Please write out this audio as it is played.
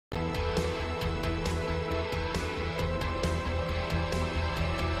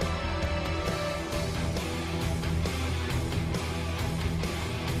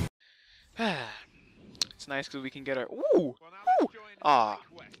nice because we can get our... Ooh! Ooh! Ah,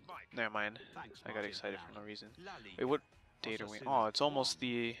 never mind. I got excited for no reason. Wait, what date are we? Oh, it's almost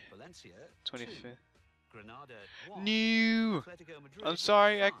the 25th. No! I'm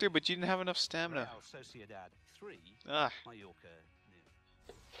sorry, Hector, but you didn't have enough stamina. Ah.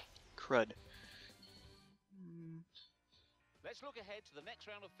 Crud. Let's look ahead to the next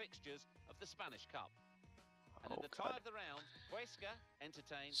round of fixtures of the Spanish Cup. And in the tie of the round, Huesca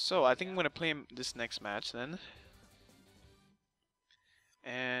entertains. So I think I'm gonna play him this next match then.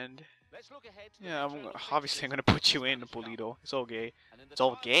 And let's look ahead to yeah, obviously I'm gonna put you in, Polito. It's okay. It's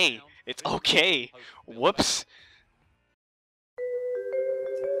okay. It's okay. Whoops.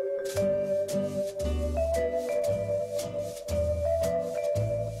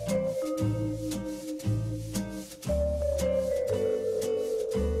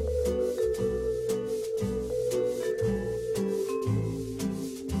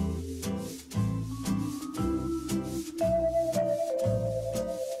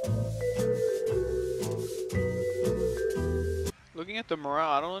 Looking at the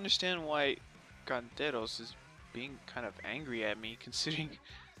morale, I don't understand why Canteros is being kind of angry at me, considering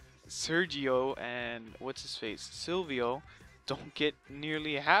Sergio and what's his face, Silvio, don't get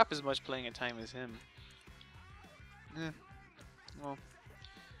nearly half as much playing time as him. Well,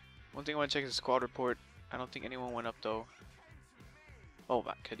 one thing I want to check is the squad report. I don't think anyone went up though. Oh,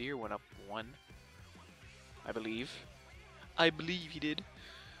 Kadir went up 1, I believe. I believe he did.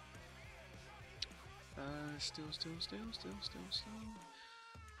 Still.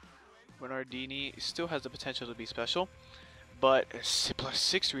 Bernardini still has the potential to be special, but plus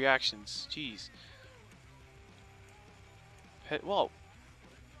 6 reactions. Jeez. Whoa.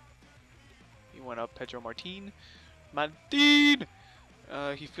 He went up. Pedro Martin.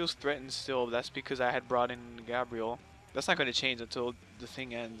 He feels threatened still. That's because I had brought in Gabriel. That's not going to change until the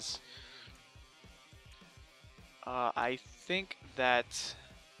thing ends. I think that...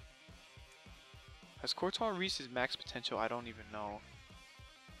 Has Courtois reached his max potential? I don't even know.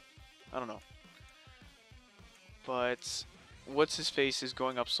 I don't know. But what's his face is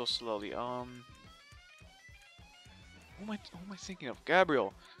going up so slowly. Who am I thinking of?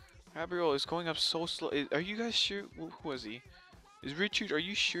 Gabriel. Gabriel is going up so slow. Are you guys sure? Who was he? Is Richard? Are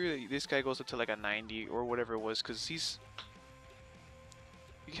you sure that this guy goes up to like a 90 or whatever it was? Because he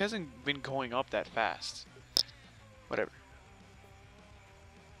hasn't been going up that fast. Whatever.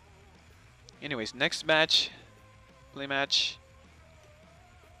 Anyways, next match, play match.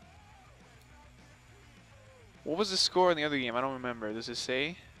 What was the score in the other game? I don't remember. Does it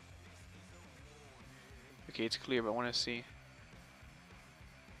say? Okay, it's clear, but I want to see.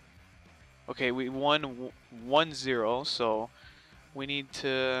 Okay, we won 1-0, so we need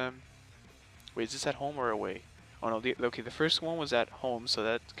to... Wait, is this at home or away? Oh no, okay, the first one was at home, so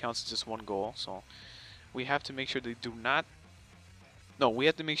that counts as just 1 goal. So we have to make sure they do not... No, we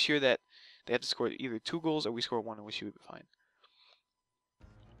have to make sure that they have to score either 2 goals or we score 1 and we should be fine.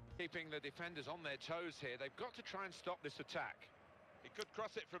 Keeping the defenders on their toes here. They've got to try and stop this attack. He could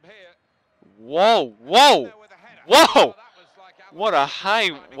cross it from here. Whoa, whoa, whoa! What a high,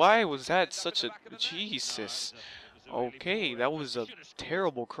 why was that such a, Jesus. Okay, that was a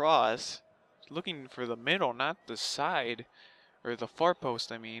terrible cross. Looking for the middle, not the side. Or the far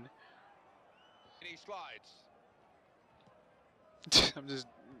post, I mean. He slides. I'm just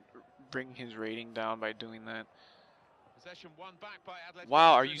bringing his rating down by doing that. Possession won back by Atletico.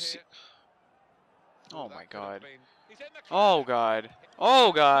 Wow, are you oh my god. Oh god.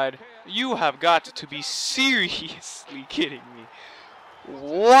 Oh god. You have got to be seriously kidding me.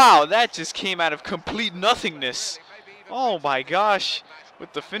 Wow, that just came out of complete nothingness. Oh my gosh.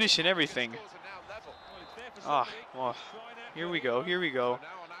 With the finish and everything. Ah, well, here we go. Here we go.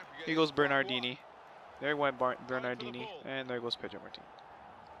 Here goes Bernardini. There went Bernardini. And there goes Pedro Martin.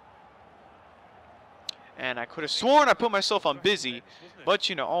 And I could have sworn I put myself on busy, but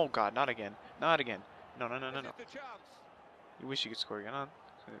you know, oh god, not again, not again. No. You wish you could score again, huh?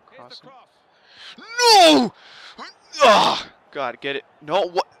 Crossing. No! Ah, god, get it. No,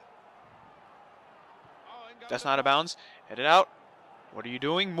 what? That's not a bounce. Head it out. What are you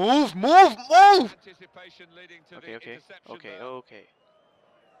doing? Move! Okay.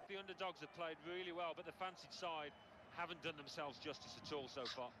 The underdogs have played really well, but the fancied side haven't done themselves justice at all so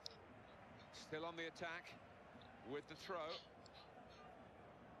far. Still on the attack with the throw.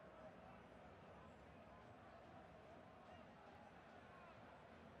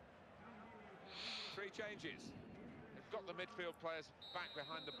 3 changes. They've got the midfield players back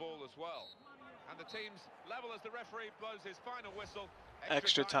behind the ball as well. And the team's level as the referee blows his final whistle.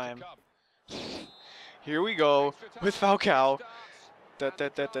 Extra time. Here we go with Falcao.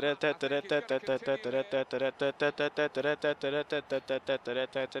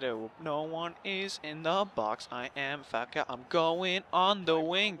 No one is in the box. I am Falcao. I'm going on the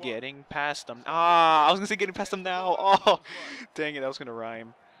wing, getting past them. Ah, I was gonna say getting past them now. Oh, dang it, that was gonna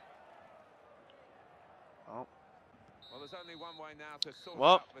rhyme. Oh.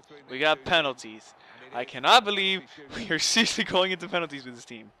 Well, we got penalties. I cannot believe we are seriously going into penalties with this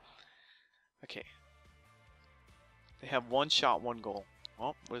team. Okay. They have one shot, one goal.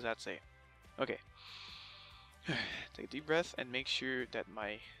 Well, what does that say? Okay. Take a deep breath and make sure that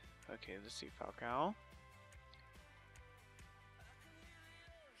my... Okay, let's see, Falcao.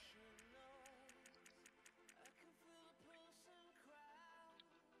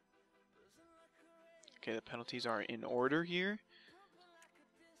 Okay, the penalties are in order here.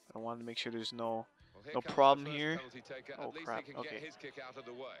 I want to make sure there's no problem here. Oh crap, okay.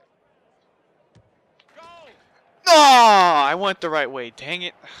 No! I went the right way, dang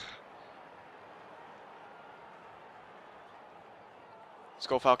it. Let's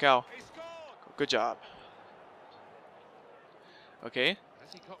go, Falcao. Good job. Okay,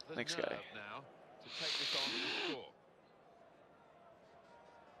 next guy.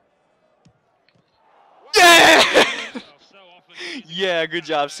 Yeah! Yeah, good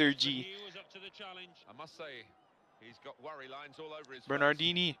job, Sir G. I must say, he's got worry lines all over his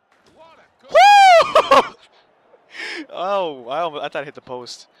Bernardini. Woo! Oh, I thought I hit the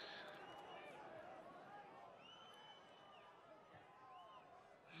post.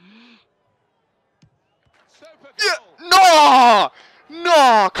 Yeah, no!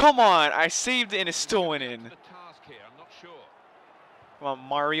 No, come on. I saved it and it still went in. Come on,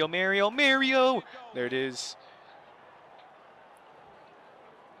 Mario. There it is.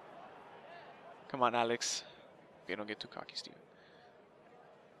 Come on, Alex. Okay, don't get too cocky, Steven.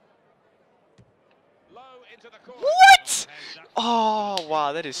 What? Oh,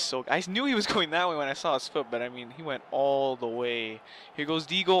 wow, that is so... I knew he was going that way when I saw his foot, but I mean, he went all the way. Here goes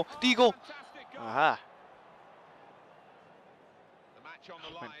Deagle. Deagle! Aha. The match on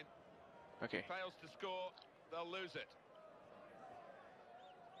the line. Okay. Fails to score, they'll lose it.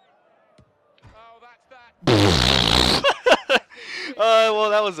 Oh, that's that. Well,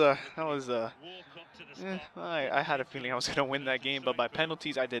 that was I had a feeling I was gonna win that game, but by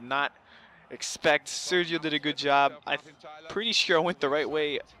penalties, I did not expect. Sergio did a good job. I'm pretty sure I went the right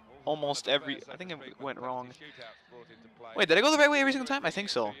way almost every... I think I went wrong. Wait, did I go the right way every single time? I think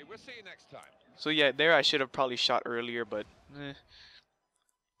so. So yeah, there I should have probably shot earlier, but...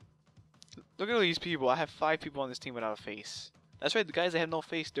 Look at all these people. I have 5 people on this team without a face. That's right, the guys that have no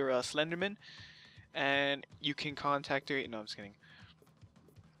face, they're Slenderman. And you can contact her... No, I'm just kidding.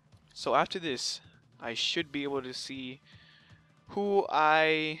 So after this, I should be able to see who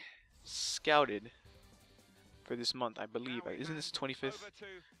I scouted for this month, I believe. Isn't this 25th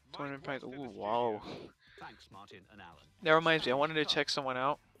tournament prize? Ooh, wow. That reminds me, I wanted to check someone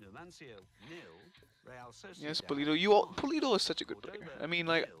out. Yes, Polito. Polito is such a good player. I mean,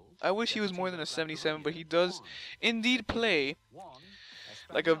 like, I wish he was more than a 77, but he does indeed play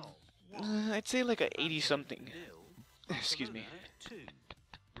like a, I'd say like a 80-something. Excuse me.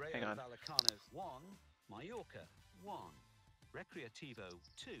 Hang on.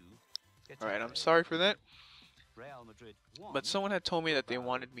 Alright, I'm sorry for that. But someone had told me that they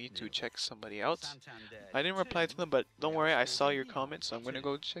wanted me to check somebody else. I didn't reply to them, but don't worry, I saw your comment, so I'm going to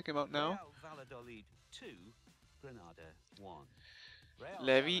go check him out now.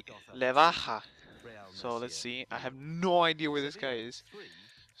 Levaja. So let's see. I have no idea where this guy is.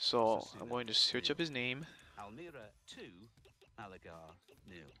 So I'm going to search up his name.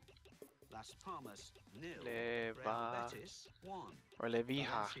 Leva or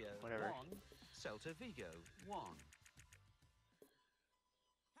Levija, whatever.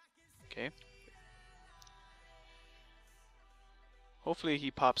 Okay. Hopefully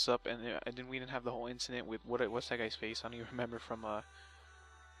he pops up, and then we didn't have the whole incident with what's that guy's face? I don't even remember from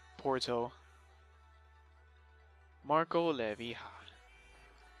Porto. Marco Levija.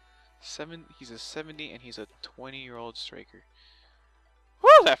 He's a 70 and he's a 20-year-old striker.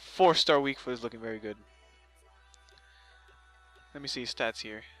 Woo! That 4-star weak foot is looking very good. Let me see his stats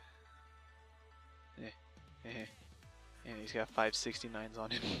here. And he's got 5 69s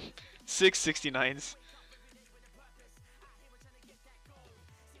on him. 6 69s.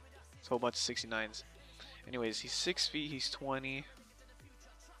 It's a whole bunch of 69s. Anyways, he's 6 feet, he's 20.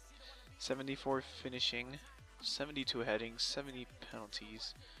 74 finishing. 72 heading, 70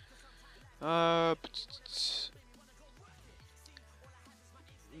 penalties. I'm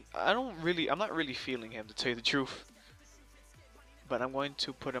not really feeling him, to tell you the truth. But I'm going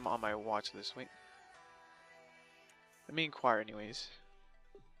to put him on my watch list. Wait. Let me inquire anyways.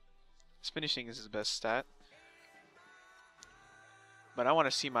 His finishing is his best stat. But I want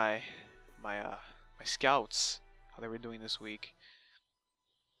to see my scouts, how they were doing this week.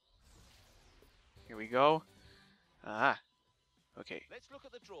 Here we go. Ah. Okay. Let's look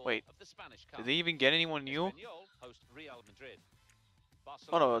at the draw Wait. of the Spanish Cup. Did they even get anyone new? Espanyol host Real Madrid.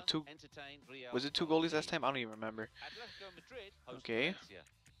 Oh no, Barcelona two. entertain Real Was it 2 goalies last time? I don't even remember. Atletico Madrid host Okay. Valencia.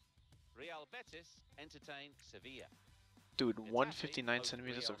 Real Betis entertain Sevilla. Dude, Getafe 159 host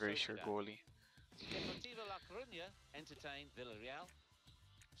centimeters is a Real very short Sociedad. goalie. Deportivo La Coruña entertain Villarreal.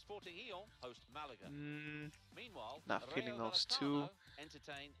 Sporting Lyon host Malaga. Meanwhile, Not feeling Rayo those Vallecano two.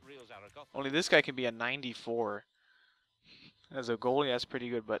 entertain Real Zaragoza. Only this guy can be a 94. As a goalie, that's pretty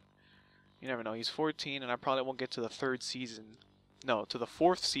good, but you never know. He's 14, and I probably won't get to the 3rd season. No, to the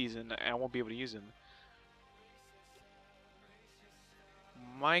 4th season, and I won't be able to use him.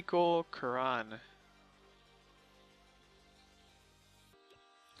 Michael Curran.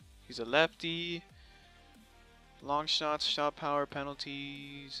 He's a lefty. Long shots, shot power,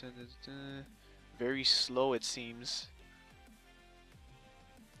 penalties. Very slow, it seems.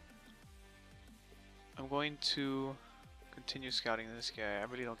 I'm going to continue scouting this guy. I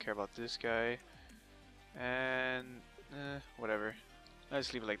really don't care about this guy. And whatever. I'll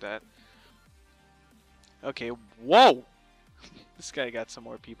just leave it like that. Okay, whoa! This guy got some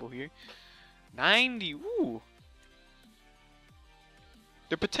more people here. 90, woo!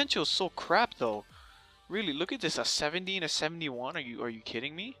 Their potential is so crap though. Really, look at this, a 70 and a 71. Are you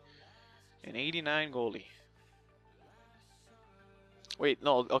kidding me? An 89 goalie. Wait,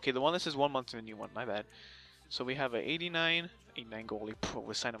 no, okay, the one that says 1 month and a new one, my bad. So we have a 89 goalie.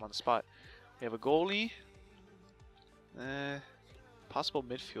 We'll sign him on the spot. We have a goalie. Possible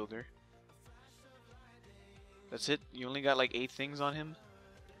midfielder. That's it? You only got like 8 things on him?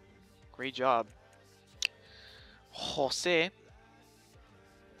 Great job. Jose.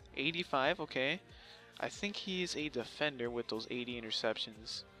 85, okay. I think he's a defender with those 80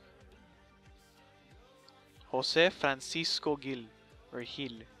 interceptions. Jose Francisco Gil. Or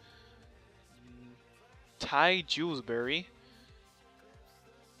Hill. Ty Julesbury.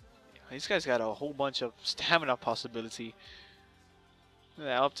 These guys got a whole bunch of stamina possibility.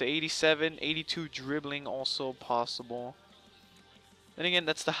 Up to 87, 82 dribbling also possible. Then again,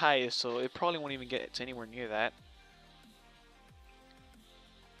 that's the highest, so it probably won't even get to anywhere near that.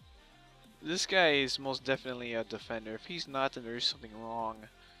 This guy is most definitely a defender. If he's not, then there's something wrong.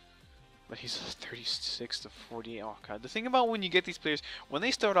 But he's 36 to 48. Oh god. The thing about when you get these players, when they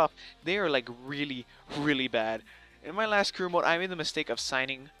start off, they are like really, really bad. In my last career mode, I made the mistake of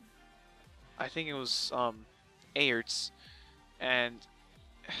signing, I think it was Ayerts, and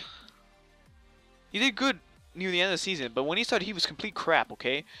he did good near the end of the season, but when he started, he was complete crap,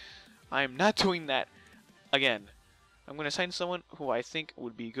 okay? I am not doing that again. I'm going to sign someone who I think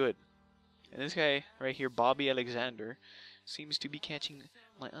would be good. And this guy right here, Bobby Alexander, seems to be catching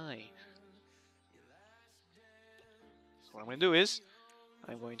my eye. So what I'm going to do is,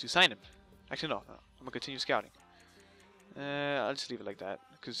 I'm going to sign him. Actually, no. I'm going to continue scouting. I'll just leave it like that,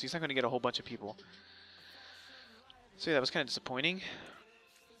 because he's not going to get a whole bunch of people. So yeah, that was kind of disappointing.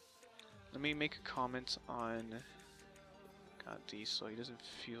 Let me make a comment on Kanti so he doesn't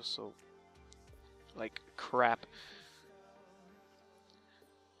feel so like crap.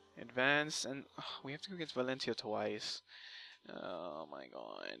 Advance, and we have to go against Valencia twice. Oh my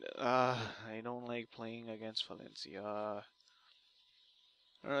god. I don't like playing against Valencia.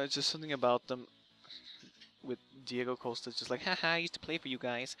 It's just something about them with Diego Costa, just like, haha, I used to play for you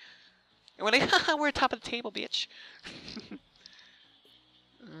guys. And we're like, haha, we're top of the table, bitch.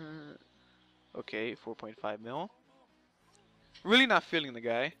 Okay, 4.5 mil. Really not feeling the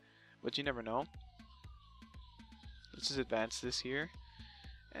guy, but you never know. Let's just advance this here.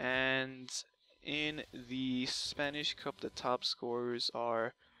 And in the Spanish Cup, the top scorers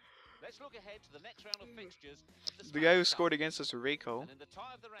are Let's look ahead to the next round of fixtures of the guy who Spanish Cup. scored against us, Reiko. And in the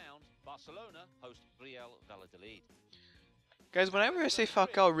tie of the round, Barcelona host Real Valladolid. Guys, whenever I say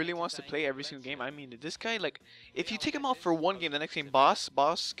Falcao really wants to play every single game, I mean this guy, like, if you take him out for one game, the next game, boss,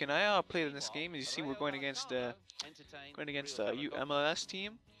 can I play in this game? As you see, we're going against the MLS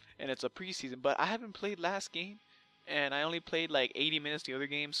team, and it's a preseason. But I haven't played last game, and I only played like 80 minutes the other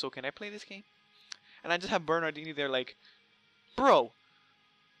game. So can I play this game? And I just have Bernardini there, like, bro,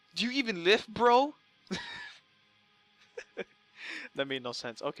 do you even lift, bro? That made no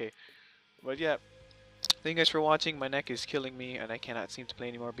sense. Okay, but yeah. Thank you guys for watching. My neck is killing me, and I cannot seem to play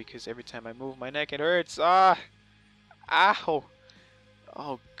anymore because every time I move my neck, it hurts. Ah! Ow!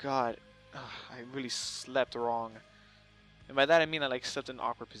 Oh, God. I really slept wrong. And by that, I mean I, like, slept in an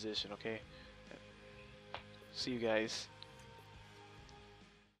awkward position, okay? See you guys.